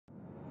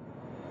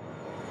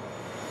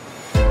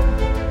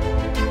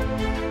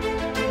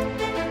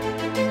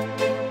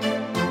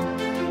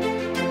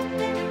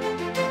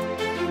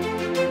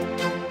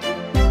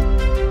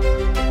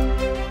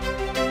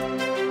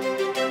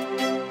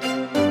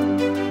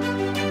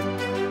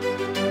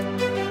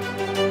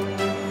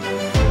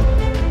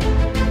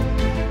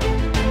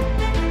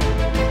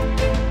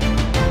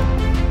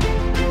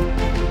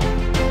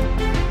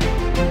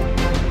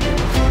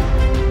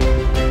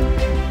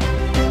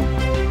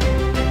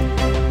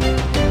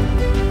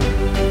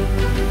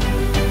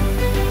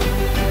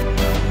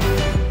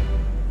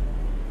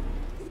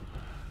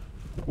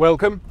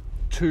Welcome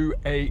to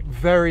a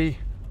very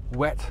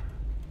wet,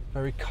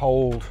 very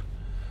cold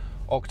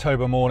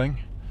October morning.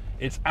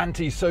 It's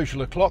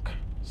anti-social o'clock,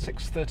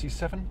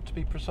 6:37 to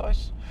be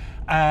precise.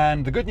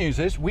 And the good news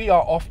is we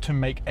are off to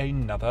make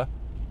another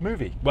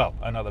movie. Well,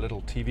 another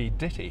little TV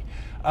ditty.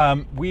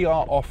 We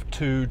are off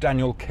to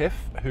Daniel Kiff,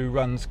 who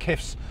runs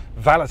Kiff's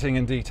Valeting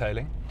and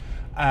Detailing.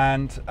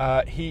 And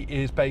he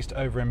is based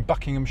over in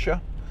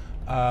Buckinghamshire.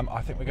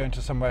 I think we're going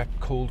to somewhere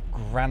called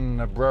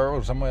Granborough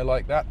or somewhere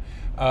like that.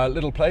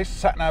 Little place.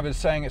 Satnav is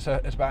saying it's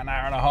about an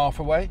hour and a half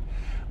away.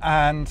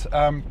 And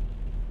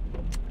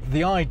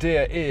the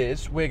idea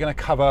is we're going to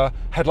cover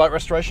headlight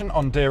restoration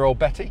on dear old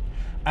Betty.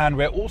 And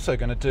we're also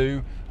going to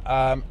do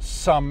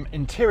some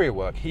interior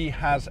work. He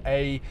has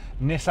a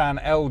Nissan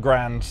L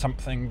Grand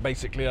something,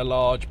 basically a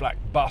large black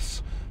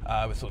bus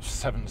with sort of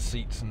 7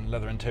 seats and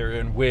leather interior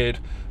and weird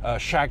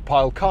shag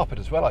pile carpet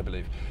as well, I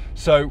believe.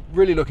 So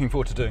really looking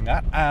forward to doing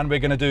that. And we're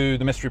going to do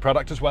the mystery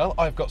product as well.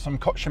 I've got some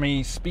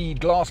Kochami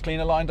speed glass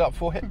cleaner lined up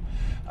for him,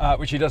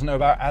 which he doesn't know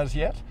about as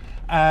yet.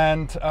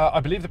 And I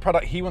believe the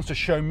product he wants to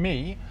show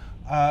me,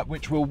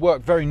 which will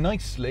work very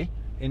nicely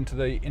into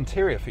the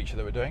interior feature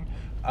that we're doing,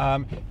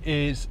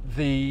 is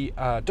the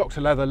Dr.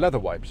 Leather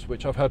wipes,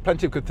 which I've heard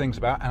plenty of good things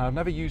about and I've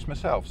never used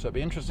myself. So it'll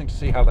be interesting to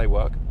see how they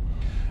work.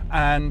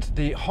 And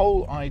the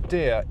whole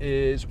idea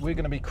is we're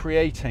going to be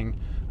creating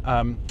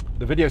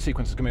the video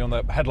sequence is going to be on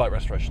the headlight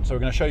restoration. So we're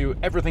going to show you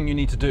everything you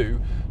need to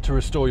do to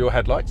restore your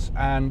headlights.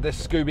 And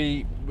this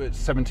Scooby, it's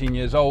 17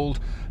 years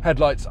old.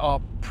 Headlights are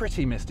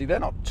pretty misty. They're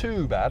not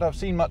too bad. I've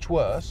seen much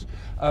worse,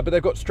 but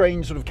they've got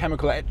strange sort of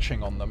chemical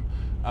etching on them,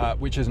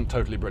 which isn't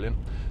totally brilliant.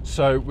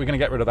 So we're going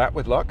to get rid of that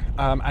with luck.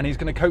 And he's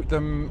going to coat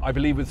them, I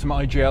believe, with some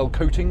IGL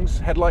coatings,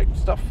 headlight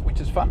stuff,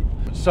 which is fun.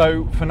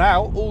 So for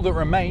now, all that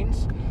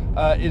remains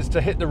is to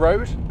hit the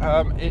road.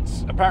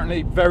 It's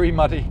apparently very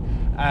muddy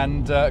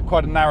and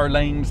quite a narrow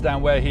lanes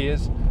down where he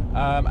is,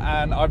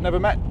 and I've never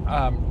met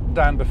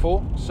Dan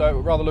before, so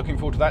rather looking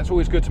forward to that. It's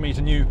always good to meet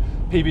a new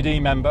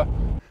PBD member.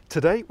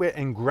 Today we're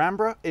in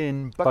Granborough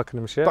in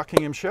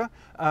Buckinghamshire,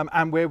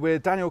 and we're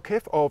with Daniel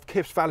Kiff of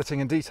Kiff's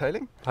Valeting and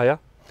Detailing. Hiya.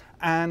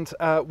 And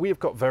we've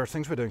got various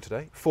things we're doing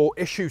today. For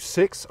issue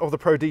 6 of the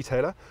Pro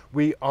Detailer,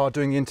 we are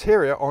doing the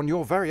interior on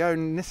your very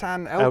own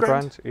Nissan L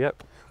Grand.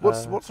 Yep. What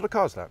sort of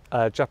car is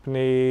that?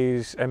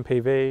 Japanese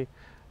MPV.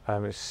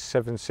 It's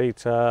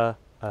 7-seater.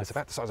 It's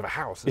about the size of a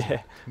house, isn't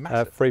it?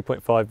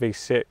 3.5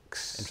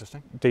 V6.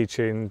 Interesting.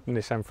 D-tuned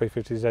Nissan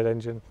 350Z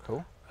engine.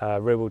 Cool.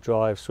 Rear-wheel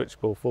drive,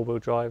 switchable 4-wheel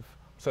drive.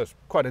 So it's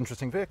quite an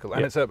interesting vehicle,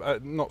 and it's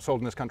not sold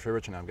in this country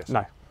originally, I'm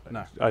guessing.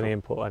 No, only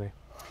import only.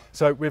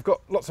 So we've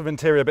got lots of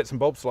interior bits and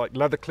bobs like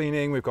leather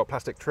cleaning, we've got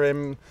plastic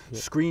trim,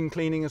 screen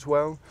cleaning as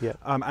well,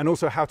 and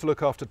also how to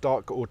look after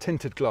dark or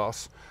tinted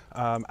glass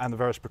and the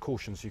various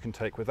precautions you can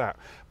take with that.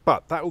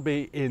 But that will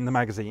be in the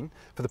magazine.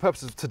 For the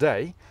purposes of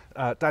today,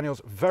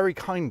 Daniel's very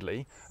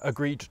kindly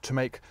agreed to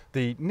make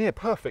the near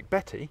perfect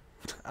Betty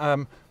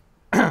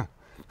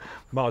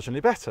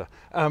marginally better.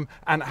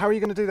 And how are you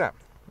going to do that?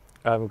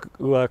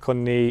 Work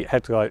on the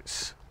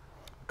headlights.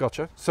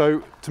 Gotcha.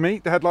 So to me,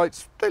 the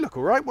headlights, they look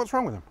all right. What's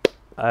wrong with them?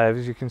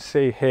 As you can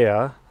see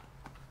here,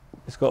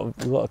 it's got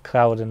a lot of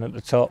clouding at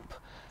the top.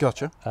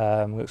 Gotcha.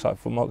 Looks like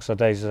from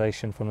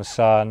oxidation from the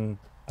sun.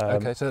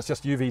 Okay, so it's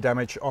just UV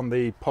damage on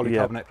the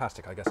polycarbonate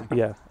plastic, I'm guessing.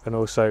 Yeah, and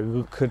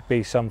also could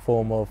be some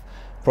form of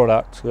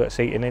product that's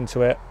eating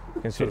into it.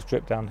 You can see it's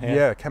dripped down here.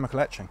 Yeah, chemical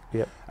etching.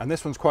 Yep. And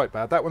this one's quite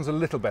bad. That one's a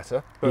little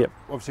better, but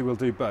obviously we'll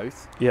do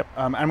both. Yep.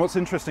 And what's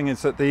interesting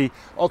is that the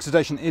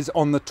oxidation is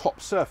on the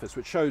top surface,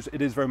 which shows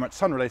it is very much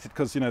sun related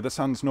because, you know, the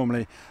sun's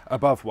normally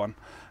above one.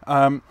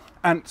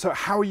 And so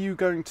how are you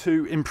going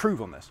to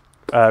improve on this?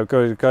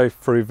 Go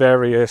through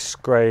various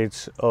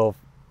grades of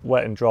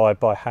wet and dry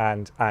by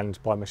hand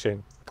and by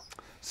machine.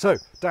 So,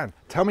 Dan,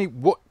 tell me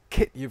what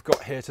kit you've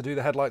got here to do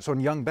the headlights on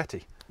young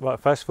Betty. Right,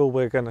 first of all,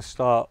 we're going to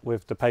start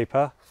with the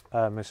paper.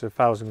 It's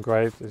 1000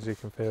 grade, as you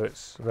can feel,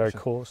 it's very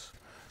coarse.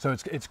 So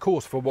it's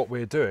coarse for what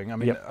we're doing. I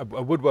mean, a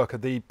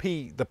woodworker, the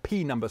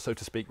P number, so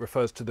to speak,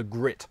 refers to the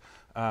grit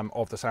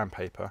of the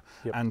sandpaper.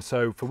 And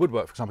so for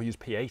woodwork, for example, use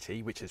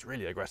P80, which is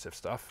really aggressive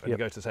stuff, and you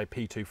go to say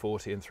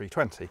P240 and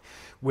 320.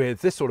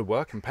 With this sort of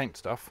work and paint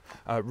stuff,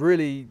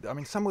 really, I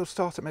mean, some will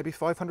start at maybe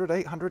 500,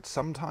 800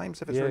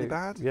 sometimes if it's really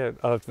bad. Yeah,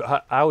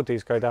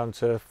 Audis go down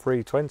to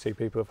 320.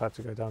 People have had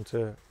to go down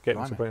to get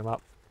them to bring them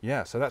up.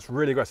 Yeah, so that's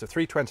really aggressive.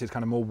 320 is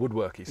kind of more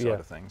woodworky side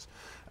of things.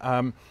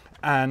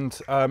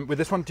 With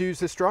this one, do you use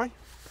this dry?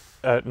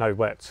 No,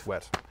 wet.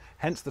 Wet.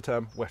 Hence the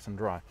term wet and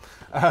dry.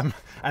 And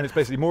it's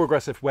basically more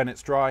aggressive when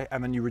it's dry,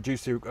 and then you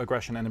reduce the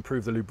aggression and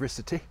improve the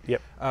lubricity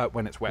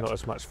when it's wet. Not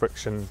as much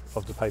friction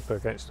of the paper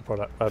against the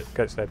product,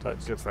 against the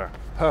headlights. It's there.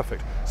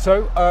 Perfect.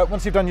 So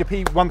once you've done your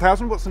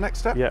P1000, what's the next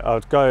step? Yeah,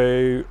 I'd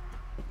go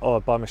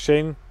by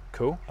machine.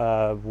 Cool.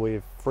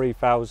 With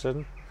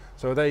 3000.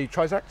 So are they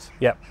Trisacts?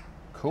 Yep.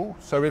 Cool.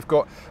 So we've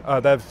got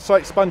their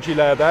slight spongy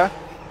layer there,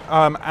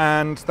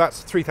 and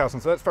that's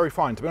 3000. So that's very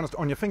fine. To be honest,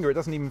 on your finger, it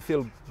doesn't even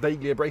feel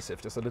vaguely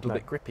abrasive, just a little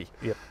bit grippy.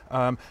 Yep.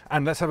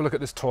 And let's have a look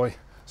at this toy.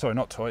 sorry,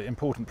 not toy,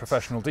 important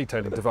professional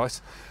detailing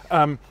device.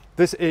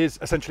 This is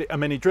essentially a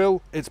mini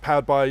drill. It's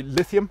powered by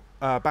lithium.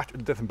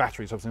 Lithium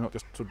batteries, obviously, not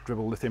just sort of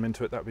dribble lithium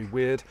into it, that would be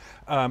weird.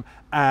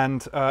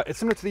 And it's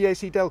similar to the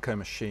AC Delco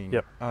machine.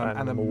 Yep,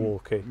 and a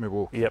Milwaukee.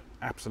 Yep,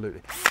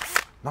 absolutely.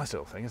 Nice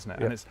little thing, isn't it?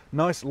 Yep. And it's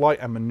nice, light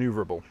and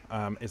manoeuvrable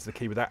is the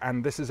key with that.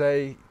 And this is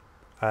a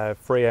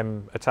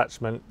 3M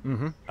attachment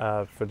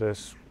for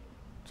this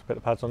to put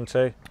the pads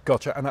onto.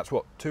 Gotcha, and that's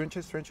what, 2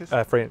 inches, 3 inches?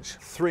 3 inch.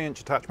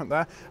 3-inch attachment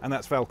there, and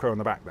that's Velcro on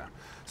the back there.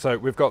 So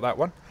we've got that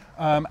one.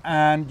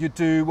 And you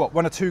do what,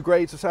 1 or 2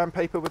 grades of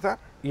sandpaper with that?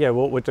 Yeah,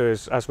 what we'll do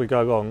is as we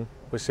go along,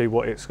 we'll see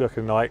what it's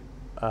looking like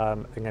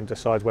and then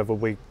decide whether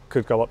we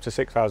could go up to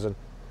 6,000,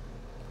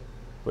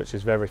 which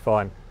is very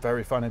fine.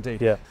 Very fine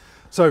indeed. Yeah.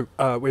 So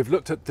we've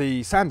looked at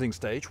the sanding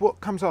stage.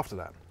 What comes after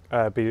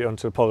that? Be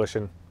onto the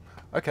polishing.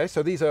 Okay,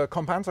 so these are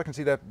compounds. I can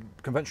see they're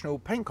conventional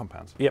paint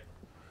compounds. Yep.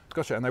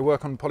 Gotcha, and they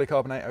work on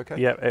polycarbonate,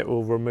 okay? Yep, it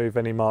will remove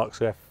any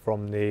marks left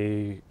from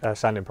the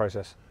sanding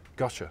process.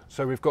 Gotcha.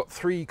 So we've got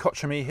 3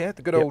 Kochami here,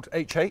 the good old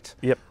H8,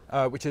 yep.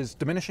 Which is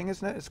diminishing,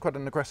 isn't it? It's quite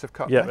an aggressive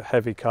cut. Yeah,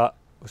 heavy cut.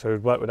 So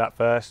we'd work with that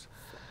first.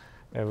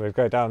 And we'd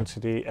go down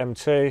to the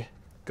M2.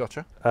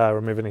 Gotcha.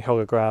 Remove any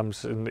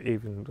holograms and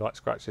even like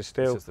scratches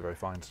still. This is the very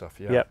fine stuff,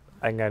 yeah. Yep,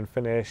 and then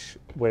finish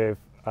with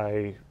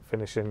a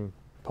finishing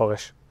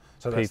polish.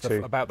 So that's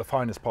about the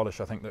finest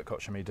polish I think that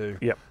Kochami do.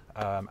 Yep.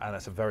 And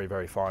that's a very,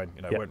 very fine,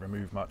 you know, yep. won't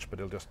remove much, but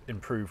it'll just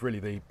improve really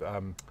the,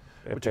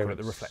 what do you call it,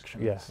 the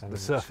reflection, the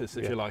surface,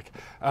 if you like.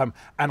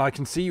 And I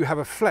can see you have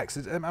a flex.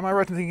 Am I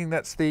right in thinking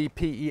that's the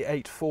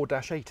PE8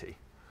 4-80?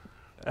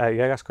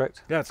 Yeah, that's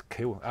correct. Yeah, it's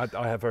cool.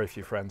 I have very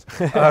few friends.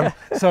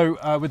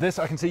 So with this,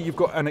 I can see you've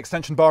got an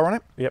extension bar on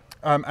it. Yep.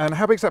 And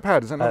how big's that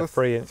pad? Is it another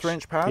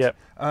 3-inch pad? Yep.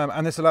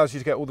 And this allows you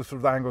to get all the sort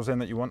of angles in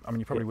that you want. I mean,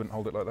 you probably wouldn't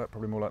hold it like that.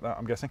 Probably more like that,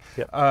 I'm guessing.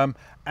 Yep.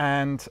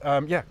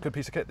 Yeah, good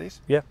piece of kit,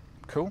 these. Yeah.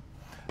 Cool.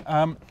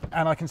 And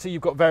I can see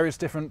you've got various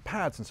different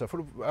pads and stuff.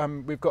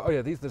 We've got, oh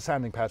yeah, these are the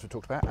sanding pads we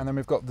talked about, and then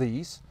we've got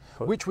these.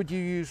 Cool. Which would you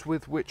use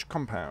with which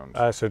compound?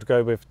 So to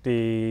go with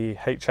the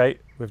H8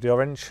 with the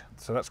orange.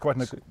 So that's quite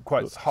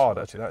hard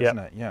actually, that, yep.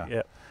 isn't it? Yeah.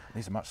 Yep.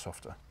 These are much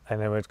softer.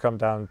 And then we'd come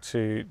down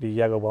to the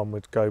yellow one,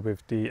 we'd go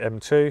with the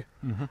M2,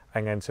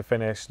 and then to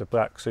finish the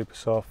black super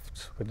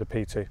soft with the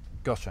P2.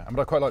 Gotcha.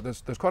 But I quite like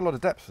there's quite a lot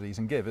of depth to these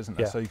in give, isn't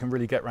there? Yeah. So you can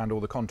really get around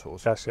all the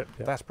contours. That's it.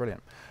 Yeah. That's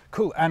brilliant.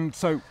 Cool. And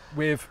so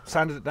we've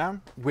sanded it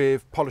down,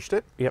 we've polished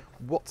it. Yep.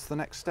 What's the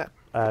next step?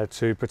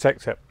 To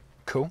protect it.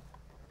 Cool.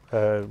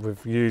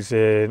 With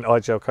using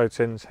iGel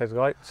coatings,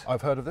 Headlight.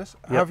 I've heard of this.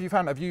 Yep. How have you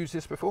found? Have you used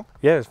this before?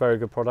 Yeah, it's a very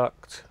good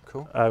product.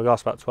 Cool.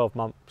 Lasts about 12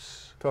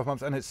 months. 12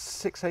 months, and it's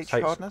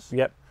 6H hardness.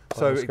 Yep.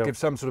 So it gives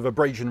some sort of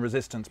abrasion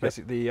resistance.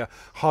 Basically, the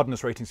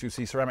hardness ratings, you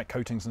see ceramic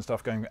coatings and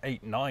stuff going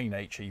 8,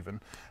 9H even,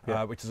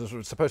 which is a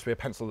sort of supposed to be a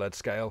pencil lead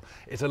scale.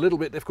 It's a little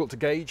bit difficult to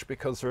gauge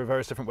because there are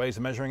various different ways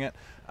of measuring it,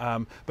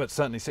 but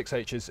certainly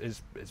 6H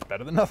is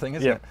better than nothing,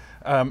 isn't it?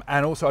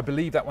 And also, I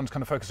believe that one's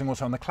kind of focusing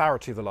also on the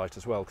clarity of the light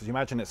as well, because you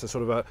imagine it's a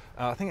sort of a,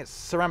 I think it's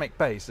ceramic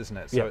base, isn't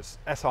it? So it's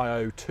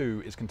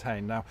SiO2 is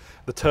contained. Now,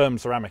 the term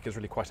ceramic is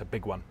really quite a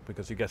big one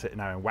because you get it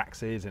now in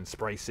waxes, in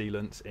spray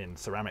sealants, in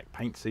ceramic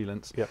paint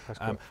sealants. Yep, that's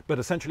cool. But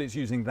essentially it's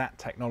using that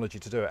technology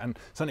to do it, and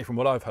certainly from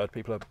what I've heard,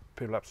 people are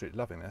absolutely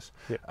loving this.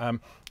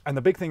 Yep. And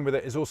the big thing with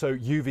it is also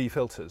UV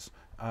filters,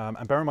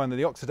 and bear in mind that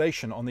the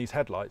oxidation on these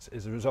headlights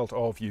is a result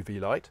of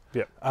UV light.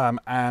 Yep.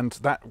 And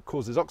that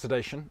causes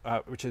oxidation,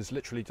 which is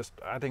literally just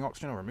adding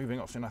oxygen or removing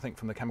oxygen, I think,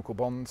 from the chemical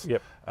bonds.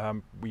 Yep.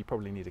 We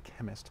probably need a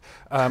chemist.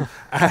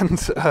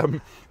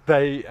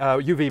 They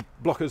UV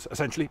blockers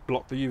essentially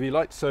block the UV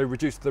light, so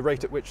reduce the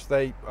rate at which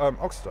they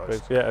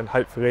oxidize. Yeah, and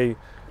hopefully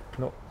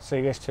not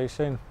see this too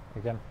soon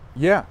again.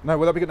 Yeah, no,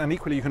 well, that'd be good. And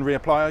equally, you can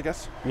reapply, I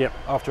guess. Yep.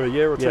 After a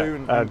year or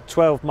two. Yeah.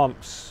 12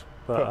 months,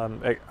 but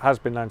it has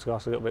been known to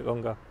last a little bit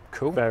longer.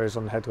 Cool. Varies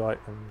on the headlight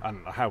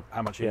and how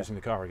much you're using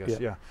the car, I guess.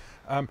 Yeah.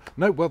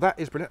 No, well, that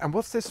is brilliant. And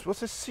what's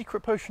this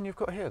secret potion you've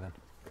got here then?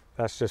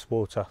 That's just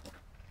water.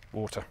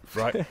 Water,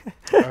 right.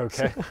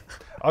 Okay.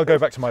 I'll go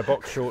back to my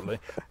box shortly.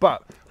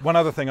 But one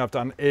other thing I've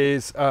done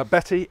is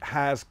Betty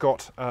has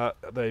got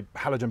the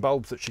halogen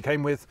bulbs that she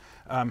came with,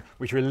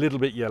 which are a little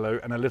bit yellow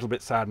and a little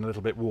bit sad and a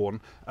little bit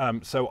worn.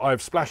 So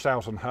I've splashed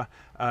out on her.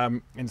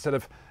 Instead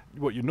of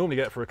what you normally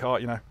get for a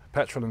car, you know,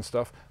 petrol and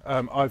stuff,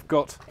 I've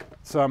got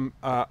some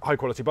high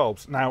quality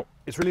bulbs. Now,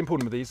 it's really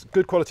important with these.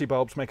 Good quality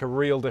bulbs make a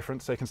real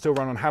difference. They can still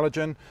run on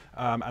halogen,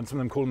 and some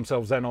of them call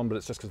themselves xenon, but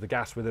it's just because the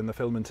gas within the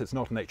filament, it's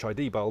not an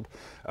HID bulb.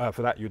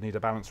 For that, you'd need a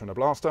balancer and a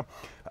blaster.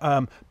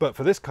 But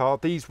for this car,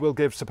 these will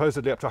give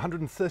supposedly up to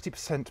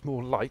 130%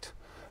 more light.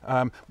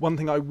 One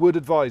thing I would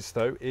advise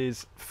though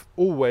is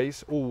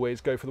always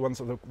go for the ones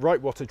of the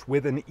right wattage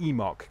with an E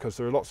mark, because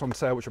there are lots on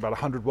sale which are about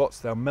 100 watts,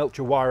 they'll melt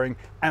your wiring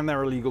and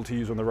they're illegal to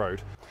use on the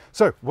road.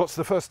 So what's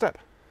the first step?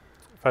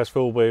 First of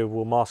all, we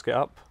will mask it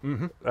up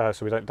so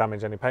we don't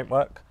damage any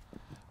paintwork.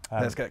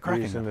 Let's get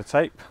cracking. Using the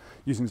tape.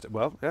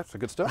 Well, yeah, it's a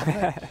good start.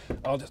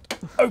 I'll just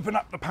open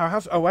up the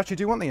powerhouse. Oh, actually,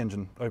 do you want the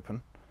engine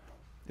open?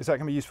 Is that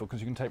going to be useful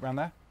because you can tape around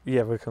there?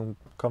 Yeah, we can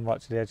come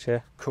right to the edge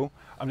here. Cool.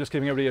 I'm just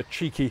giving everybody a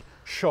cheeky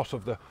shot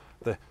of the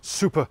the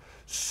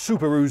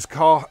Subaru's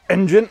car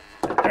engine.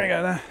 There we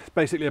go there. It's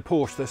basically a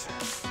Porsche, this.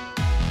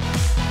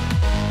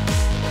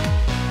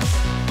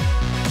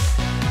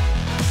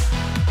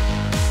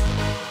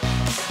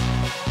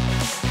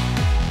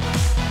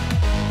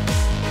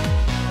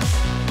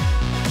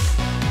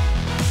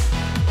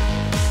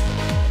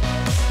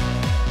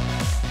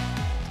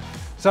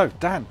 So,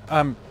 Dan,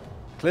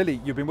 clearly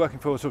you've been working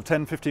for sort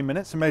of 10-15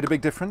 minutes and made a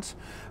big difference.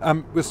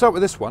 We'll start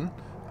with this one.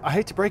 I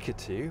hate to break it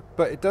to you,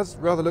 but it does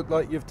rather look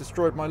like you've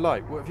destroyed my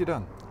light. What have you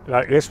done?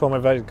 Like this one,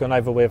 we've gone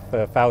over with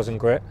 1000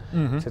 grit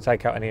to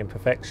take out any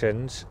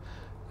imperfections.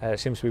 It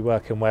seems to be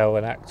working well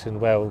and acting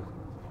well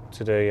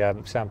to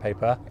do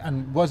sandpaper.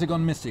 And why has it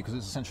gone misty? Because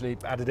it's essentially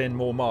added in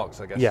more marks,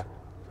 I guess. Yeah.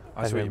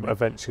 I see what you mean.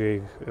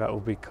 Eventually that will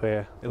be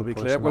clear. It'll be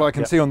clear. Well, I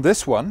can see on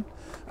this one,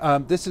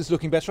 this is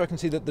looking better. I can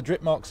see that the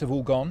drip marks have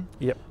all gone.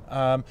 Yep.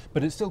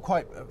 But it's still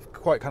quite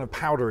kind of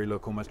powdery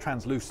look, almost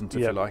translucent,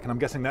 if you like. And I'm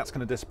guessing that's going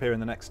to disappear in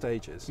the next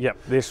stages. Yep.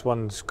 This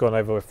one's gone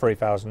over with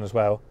 3000 as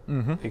well.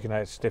 You can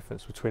notice the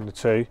difference between the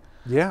two.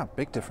 Yeah,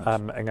 big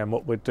difference. And then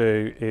what we'll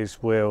do is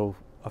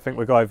I think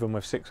we'll go over them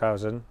with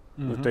 6000.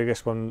 We'll do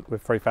this one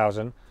with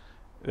 3000.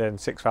 Then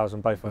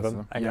 6000 both of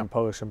them, and then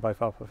polish them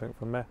both up, I think,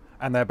 from there.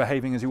 And they're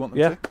behaving as you want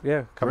them to?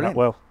 Yeah, coming up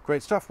well.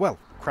 Great stuff. Well,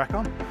 crack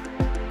on.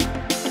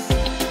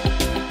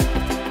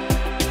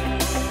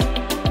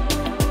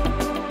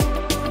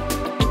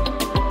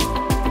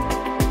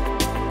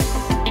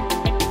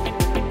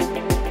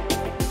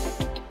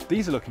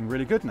 These are looking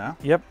really good now.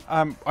 Yep.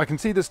 I can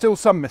see there's still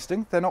some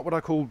misting. They're not what I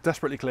call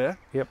desperately clear.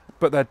 Yep.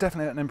 But they're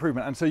definitely an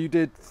improvement. And so you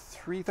did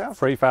 3000?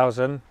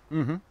 3000,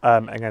 and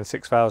then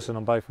 6000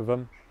 on both of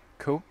them.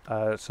 Cool.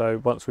 So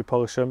once we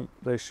polish them,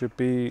 they should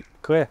be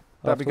clear.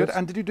 That'd be good.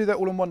 And did you do that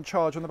all in one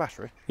charge on the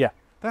battery? Yeah.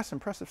 That's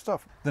impressive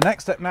stuff. The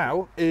next step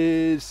now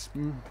is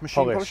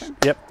machine polishing?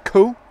 Yep.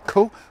 Cool,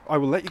 cool. I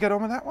will let you get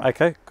on with that one.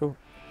 Okay, cool.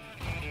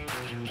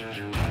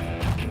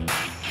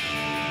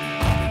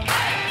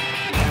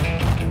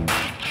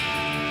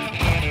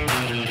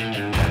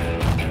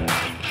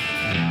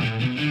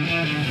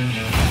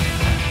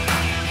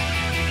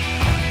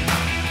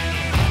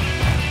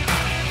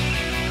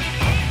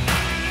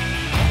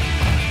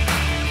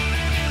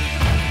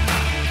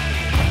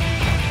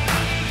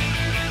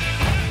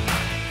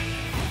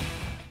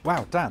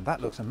 Wow, Dan,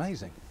 that looks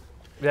amazing.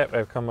 Yep,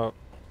 they've come up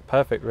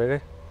perfect, really.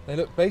 They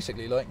look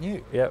basically like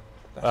new. Yep.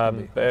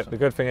 Awesome. But the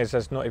good thing is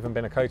there's not even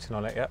been a coating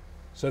on it yet.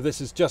 So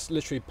this is just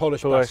literally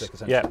polished plastic,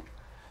 essentially? Yeah.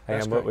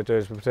 And then what we'll do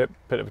is we'll put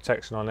the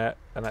protection on it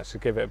and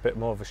actually give it a bit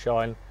more of a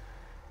shine.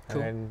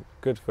 Cool. And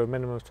good for a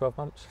minimum of 12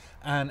 months.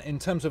 And in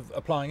terms of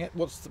applying it,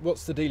 what's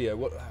the dealio?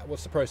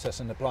 What's the process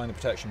in applying the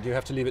protection? Do you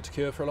have to leave it to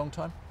cure for a long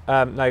time?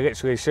 No,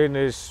 literally, as soon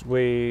as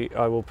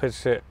I will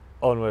put it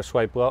on with a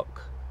suede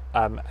block,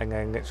 and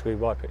then literally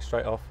wipe it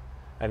straight off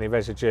any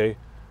residue,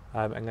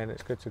 and then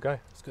it's good to go.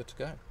 It's good to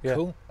go. Yeah.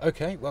 Cool.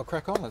 Okay, well,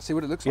 crack on. Let's see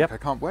what it looks like. I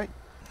can't wait.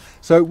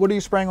 So what are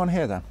you spraying on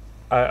here then?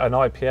 An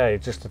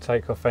IPA, just to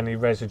take off any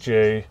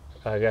residue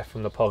left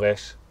from the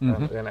polish.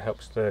 Then it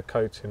helps the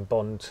coating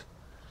bond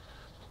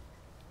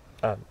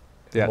the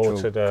more actual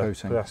to the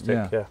coating.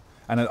 plastic. Yeah.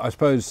 And I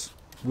suppose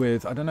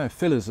with, I don't know,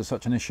 fillers are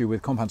such an issue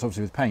with compounds.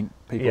 Obviously with paint,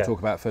 people talk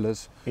about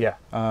fillers. Yeah.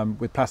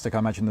 With plastic, I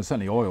imagine there's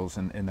certainly oils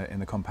in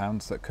the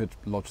compounds that could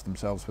lodge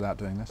themselves without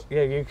doing this.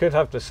 Yeah, you could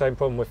have the same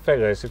problem with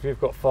fillers. If you've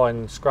got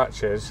fine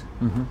scratches,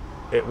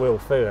 it will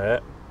fill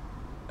it.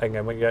 And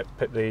then when you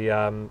put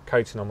the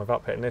coating on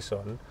without putting this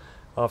on,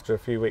 after a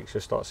few weeks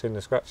you'll start seeing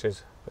the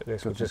scratches. But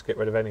this will just get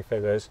rid of any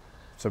fillers.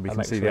 So we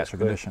can see the actual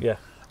condition. Yeah.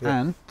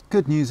 And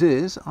good news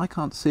is, I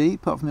can't see,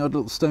 apart from the odd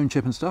little stone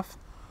chip and stuff,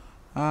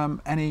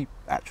 any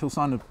actual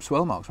sign of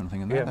swirl marks or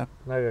anything in there. Yeah,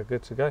 no, you're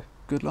good to go.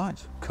 Good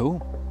lines. Cool.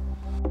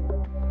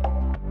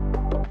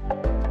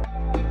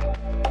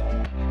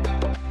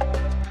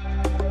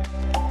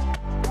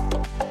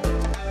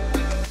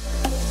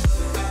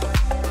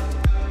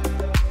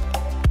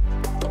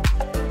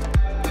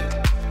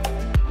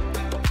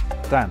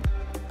 Dan,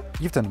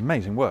 you've done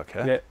amazing work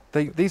here.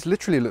 Yeah. These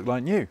literally look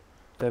like new.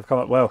 They've come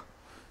up well.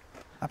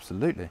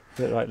 Absolutely.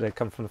 They look like they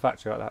come from the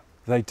factory like that.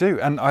 They do,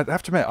 and I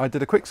have to admit, I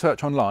did a quick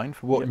search online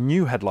for what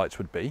new headlights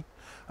would be,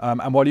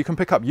 and while you can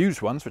pick up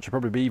used ones, which would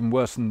probably be even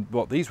worse than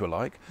what these were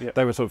like,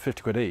 they were sort of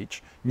 50 quid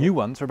each. New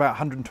ones are about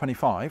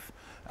 125,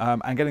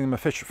 and getting them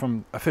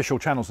from official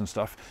channels and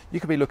stuff, you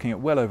could be looking at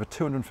well over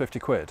 250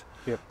 quid.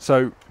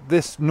 So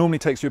this normally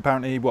takes you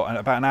apparently, what,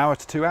 about an hour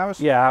to 2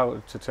 hours? Yeah,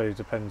 hour to two,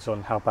 depends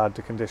on how bad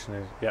the condition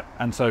is. Yeah.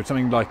 And so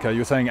something like, you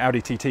were saying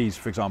Audi TTs,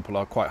 for example,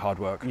 are quite hard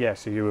work. Yeah,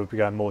 so you will be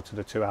going more to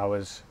the 2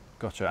 hours.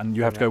 Gotcha, and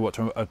you have to go what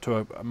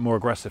to a more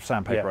aggressive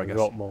sandpaper, I guess.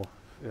 Yeah, a lot more.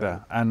 Yeah,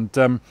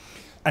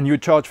 and you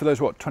would charge for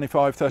those what,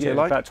 25, 30 a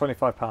light? About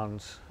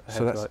 £25.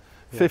 So that's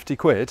 50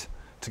 quid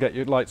to get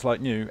your lights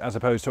like new, as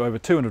opposed to over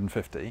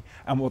 250.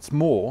 And what's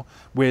more,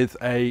 with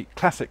a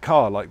classic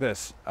car like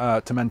this,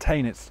 to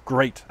maintain its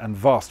great and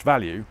vast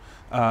value,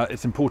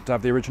 it's important to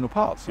have the original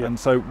parts. And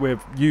so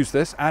we've used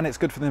this, and it's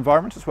good for the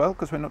environment as well,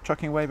 because we're not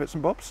chucking away bits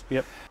and bobs.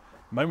 Yep.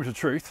 Moment of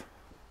truth.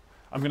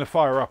 I'm going to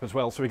fire up as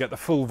well, so we get the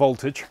full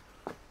voltage.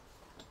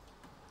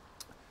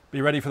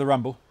 Be ready for the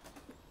rumble.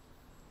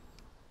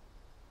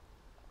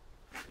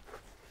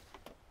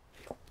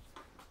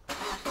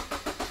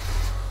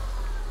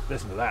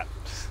 Listen to that.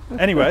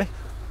 Anyway,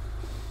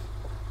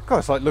 God,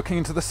 it's like looking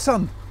into the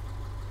sun.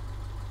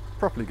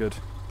 Properly good,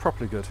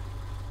 properly good.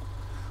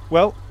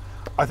 Well,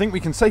 I think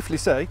we can safely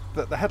say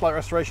that the headlight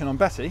restoration on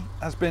Betty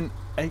has been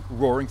a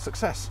roaring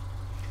success.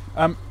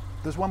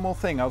 There's one more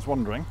thing I was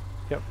wondering.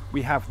 Yep.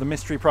 We have the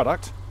mystery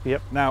product.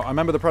 Yep. Now, I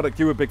remember the product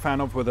you were a big fan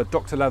of were the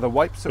Dr. Leather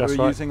wipes that That's we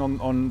were right. using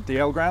on the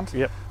L Grand.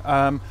 Yep.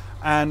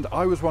 And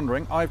I was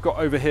wondering, I've got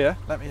over here,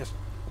 let me just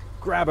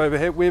grab over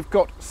here, we've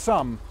got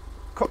some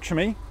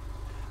Kochami.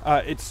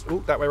 It's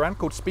that way around,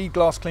 called Speed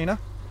Glass Cleaner.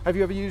 Have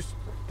you ever used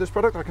this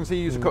product? I can see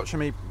you use a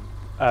Kochami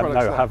product.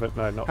 No, I haven't.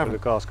 No, not with a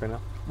glass cleaner.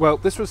 Well,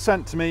 this was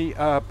sent to me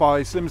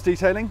by Slim's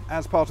Detailing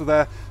as part of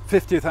their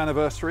 50th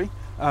anniversary.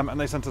 And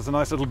they sent us a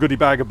nice little goodie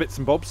bag of bits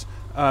and bobs.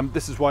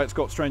 This is why it's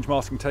got strange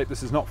masking tape.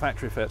 This is not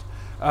factory fit.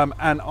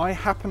 And I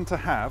happen to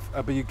have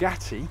a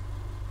Bugatti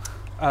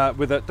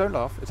with a, don't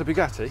laugh, it's a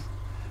Bugatti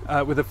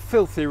with a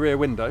filthy rear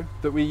window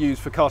that we use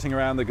for carting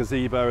around the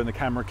gazebo and the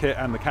camera kit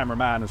and the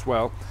cameraman as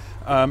well.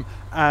 I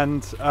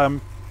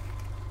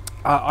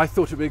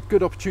thought it would be a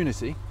good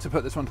opportunity to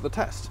put this one to the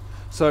test.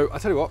 So I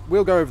tell you what,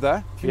 we'll go over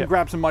there. If you can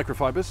grab some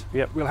microfibers,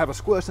 we'll have a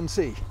squirt and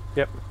see.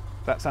 Yep.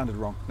 That sounded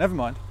wrong. Never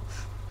mind.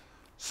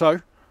 So,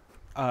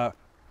 I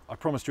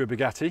promised you a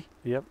Bugatti.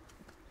 Yep.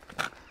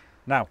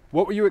 Now,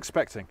 what were you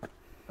expecting?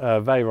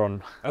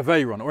 Veyron. A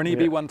Veyron or an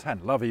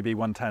EB110. Love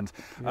EB110s.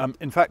 Yep.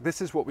 In fact,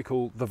 this is what we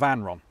call the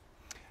Vanron.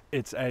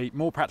 It's a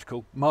more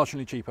practical,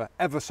 marginally cheaper,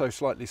 ever so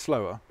slightly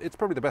slower. It's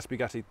probably the best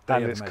Bugatti they ever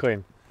made. And it's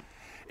clean.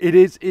 It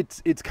is.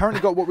 It's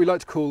currently got what we like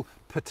to call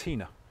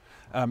patina.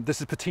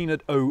 This is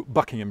patinaed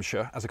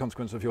Buckinghamshire as a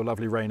consequence of your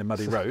lovely rain and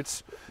muddy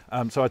roads.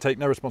 So I take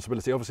no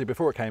responsibility. Obviously,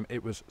 before it came,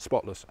 it was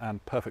spotless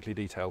and perfectly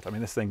detailed. I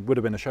mean, this thing would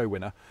have been a show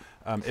winner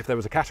if there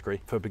was a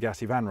category for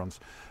Bugatti Vanrons.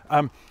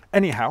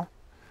 Anyhow,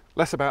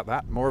 less about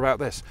that, more about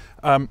this.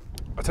 I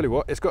tell you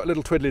what, it's got a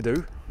little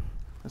twiddly-do.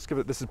 Let's give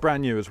it. This is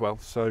brand new as well,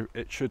 so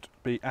it should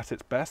be at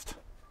its best.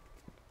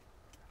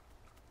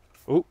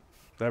 Oh,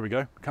 there we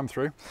go. Come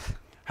through.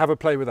 Have a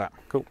play with that.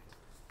 Cool.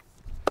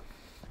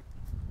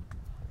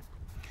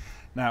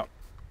 Now,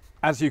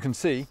 as you can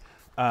see,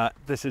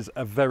 this is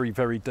a very,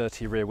 very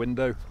dirty rear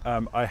window.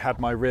 I had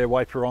my rear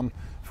wiper on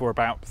for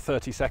about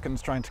 30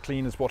 seconds trying to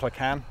clean as what I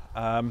can.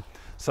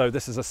 So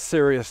this is a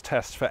serious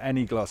test for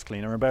any glass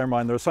cleaner. And bear in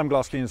mind, there are some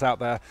glass cleaners out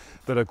there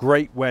that are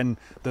great when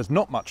there's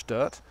not much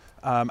dirt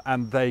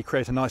and they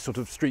create a nice sort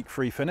of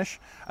streak-free finish.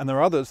 And there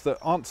are others that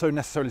aren't so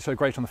necessarily so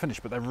great on the finish,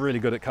 but they're really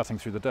good at cutting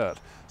through the dirt.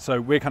 So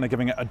we're kind of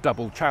giving it a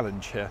double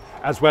challenge here,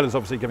 as well as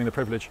obviously giving the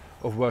privilege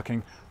of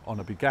working on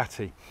a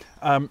Bugatti.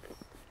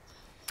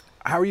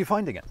 How are you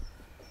finding it?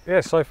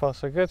 Yeah, so far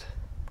so good.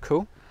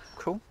 Cool,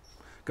 cool.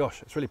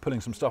 Gosh, it's really pulling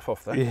some stuff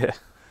off there. Yeah.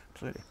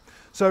 Absolutely.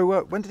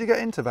 So when did you get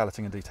into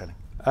valeting and detailing?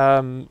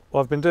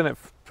 Well, I've been doing it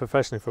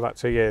professionally for about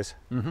 2 years.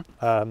 Mm-hmm.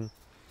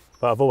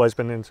 But I've always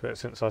been into it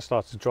since I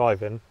started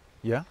driving.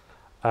 Yeah.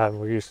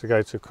 We used to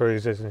go to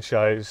cruises and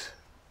shows,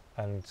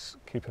 and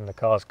keeping the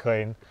cars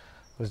clean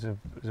was as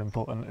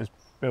important as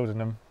building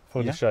them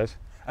for the shows.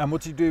 And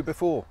what did you do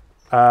before?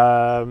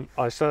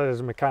 I started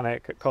as a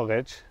mechanic at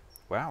college.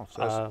 Wow,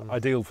 so that's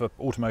ideal for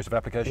automotive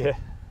application. Yeah,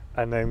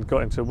 and then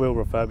got into wheel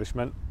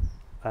refurbishment,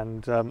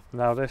 and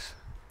now this.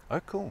 Oh,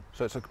 cool.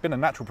 So it's been a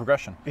natural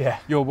progression. Yeah.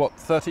 You're what,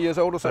 30 years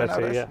old or so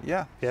 30, nowadays?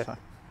 yeah. Yeah. So.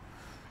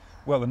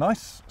 Well, the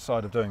nice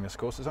side of doing this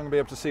course is I'm going to be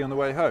able to see on the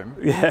way home.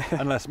 Yeah.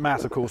 Unless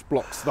Matt, of course,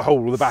 blocks the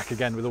whole of the back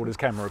again with all his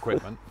camera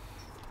equipment.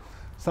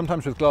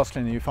 Sometimes with glass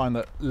cleaning you find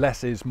that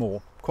less is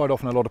more. Quite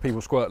often a lot of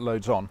people squirt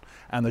loads on,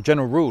 and the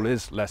general rule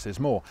is less is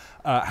more.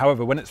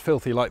 However, when it's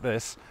filthy like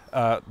this,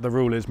 the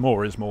rule is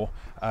more is more.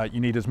 You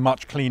need as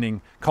much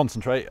cleaning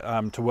concentrate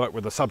to work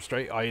with the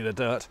substrate, i.e. the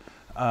dirt,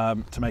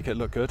 to make it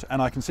look good.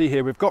 And I can see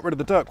here we've got rid of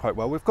the dirt quite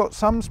well. We've got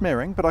some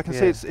smearing, but I can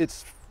see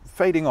it's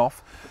fading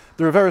off.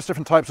 There are various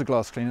different types of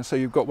glass cleaners. So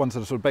you've got ones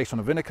that are sort of based on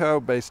a vinegar,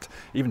 based,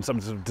 even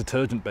some sort of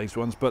detergent-based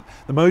ones, but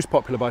the most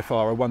popular by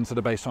far are ones that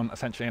are based on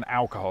essentially an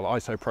alcohol,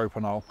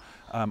 isopropanol,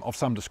 of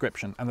some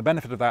description. And the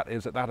benefit of that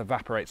is that that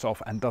evaporates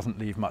off and doesn't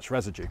leave much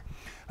residue.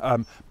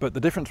 But the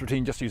difference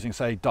between just using,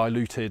 say,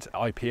 diluted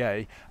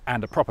IPA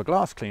and a proper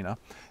glass cleaner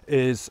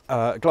is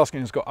glass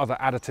cleaner's got other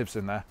additives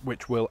in there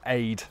which will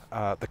aid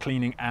the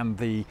cleaning and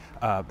the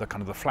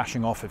kind of the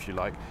flashing off, if you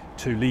like,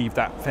 to leave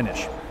that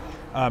finish.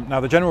 Now,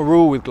 the general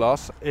rule with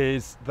glass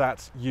is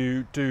that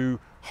you do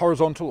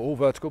horizontal or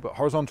vertical, but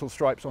horizontal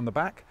stripes on the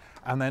back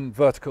and then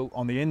vertical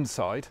on the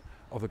inside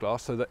of the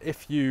glass, so that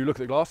if you look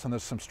at the glass and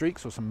there's some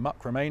streaks or some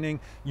muck remaining,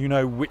 you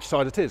know which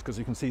side it is because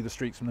you can see the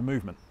streaks from the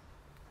movement.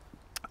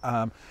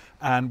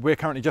 And we're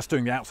currently just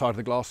doing the outside of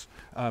the glass,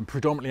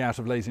 predominantly out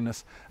of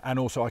laziness, and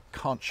also I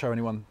can't show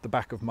anyone the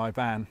back of my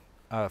van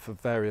for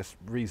various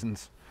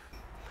reasons.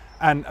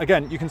 And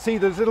again, you can see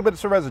there's a little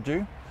bit of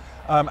residue.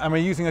 And we're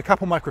using a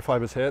couple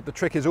microfibers here. The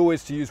trick is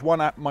always to use one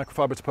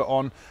microfiber to put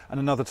on and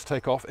another to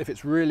take off. If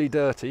it's really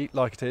dirty,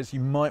 like it is, you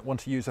might want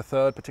to use a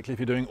third, particularly if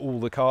you're doing all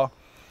the car.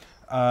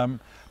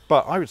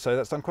 but I would say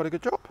that's done quite a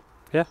good job.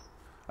 Yeah.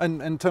 And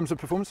in terms of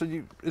performance,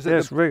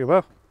 it's really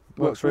well.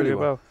 Works really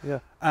well. Yeah.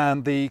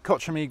 And the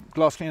Kochami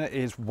glass cleaner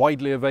is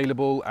widely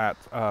available at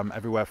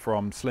everywhere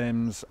from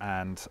Slims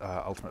and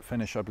Ultimate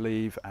Finish, I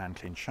believe, and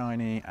Clean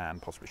Shiny, and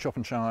possibly Shop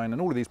and Shine,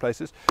 and all of these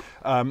places.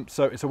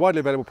 So it's a widely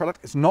available product.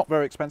 It's not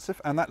very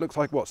expensive, and that looks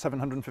like what,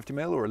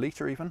 750ml or a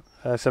litre even?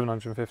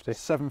 750.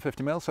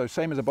 750ml, so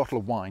same as a bottle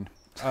of wine.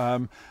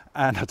 And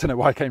I don't know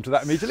why I came to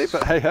that immediately,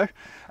 but hey ho,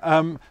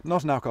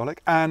 not an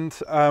alcoholic, and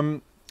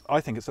I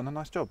think it's done a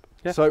nice job.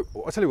 Yeah. So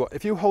I'll tell you what,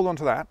 if you hold on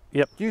to that,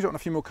 yep, use it on a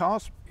few more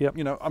cars. Yep.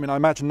 You know, I mean, I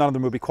imagine none of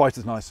them will be quite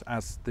as nice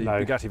as the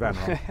Bugatti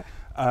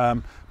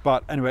Veyron.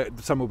 But anyway,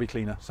 some will be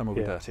cleaner, some will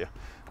be dirtier.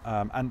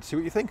 And see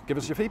what you think. Give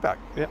us your feedback.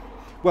 Yeah.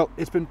 Well,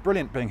 it's been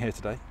brilliant being here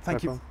today.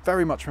 Thank you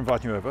very much for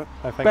inviting you over.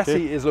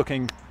 Betty is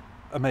looking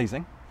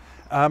amazing.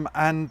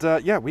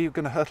 Yeah, we're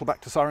going to hurtle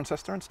back to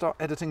Cirencester and start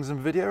editing some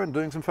video and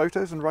doing some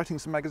photos and writing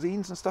some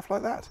magazines and stuff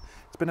like that.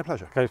 It's been a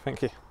pleasure. Okay,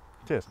 thank you.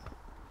 Cheers.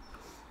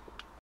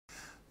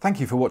 Thank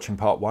you for watching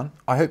part 1.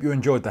 I hope you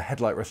enjoyed the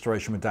headlight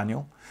restoration with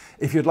Daniel.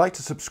 If you'd like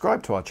to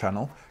subscribe to our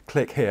channel,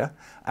 click here.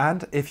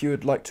 And if you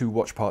would like to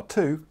watch part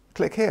 2,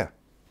 click here.